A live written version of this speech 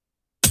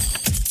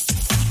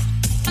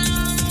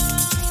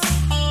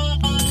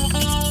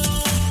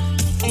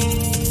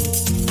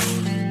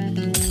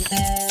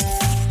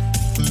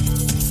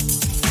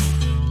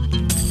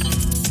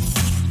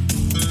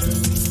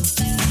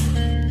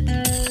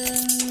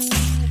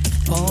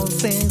All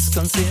things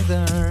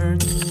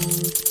considered,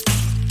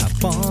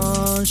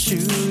 upon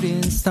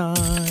shooting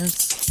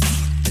stars,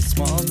 the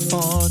smoke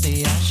for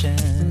the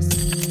ashes,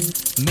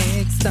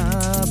 mixed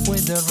up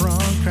with the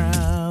wrong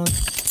crowd.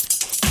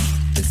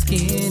 The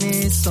skin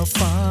is so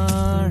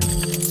far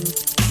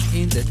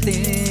in the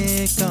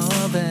thick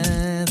of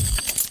it,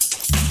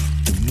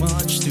 too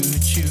much to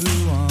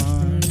chew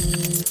on,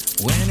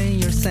 wearing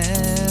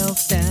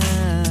yourself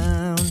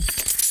down.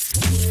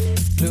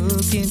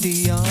 Looking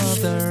the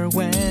other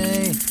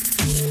way,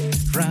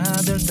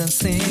 rather than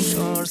sink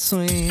or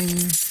swing,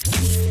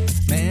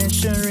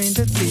 measuring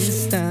the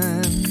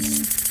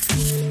distance,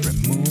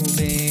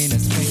 removing a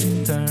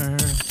splinter,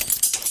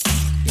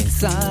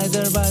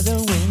 insider by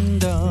the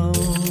window,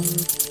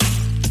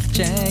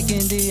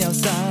 checking the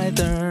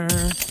outsider,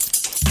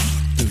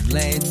 too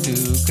late to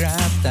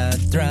grab that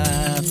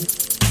draft,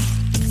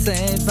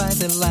 saved by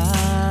the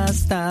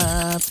last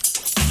stop,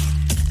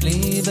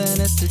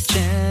 leaving it to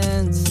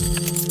chance,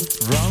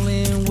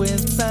 rolling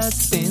with a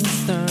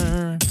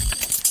spinster,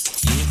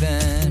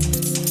 even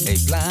a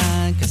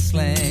blank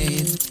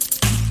slate,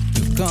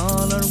 to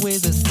color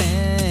with a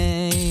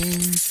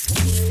stain,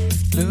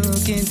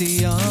 looking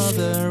the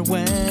other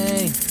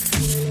way,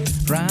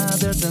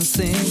 rather than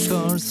sink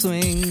or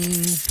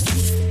swing,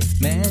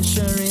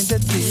 measuring the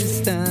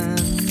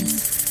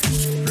distance,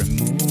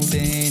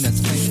 removing a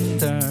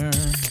splinter,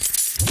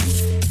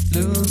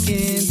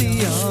 looking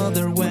the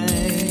other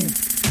way,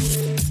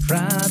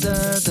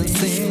 rather than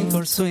sink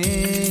or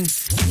swing,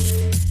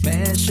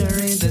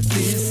 measuring the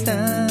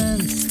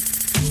distance,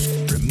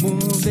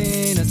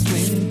 removing a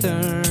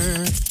splinter.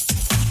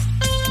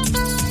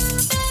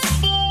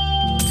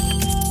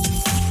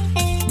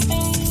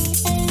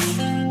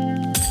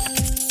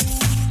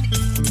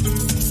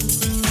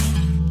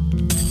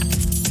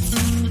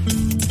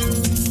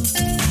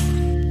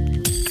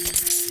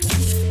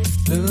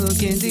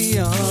 Looking the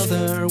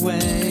other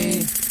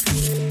way,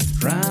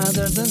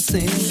 rather than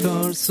sink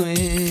or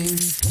swing,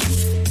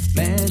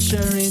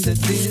 measuring the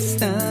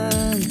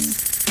distance,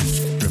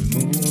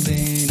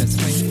 removing a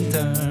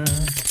splinter.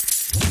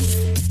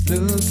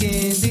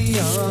 Looking the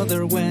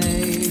other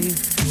way,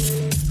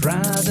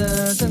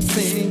 rather than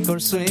sink or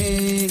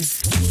swing,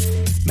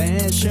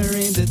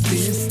 measuring the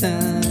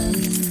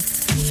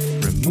distance,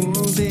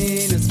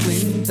 removing a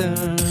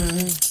splinter.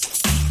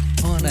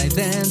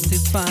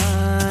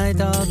 Unidentified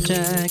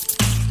object,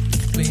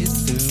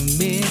 pleased to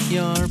meet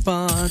your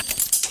bot.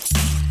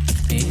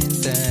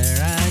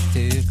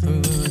 Interactive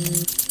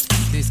hood,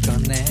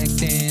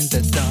 disconnecting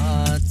the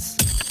dots.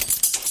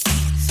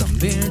 Some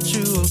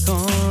virtual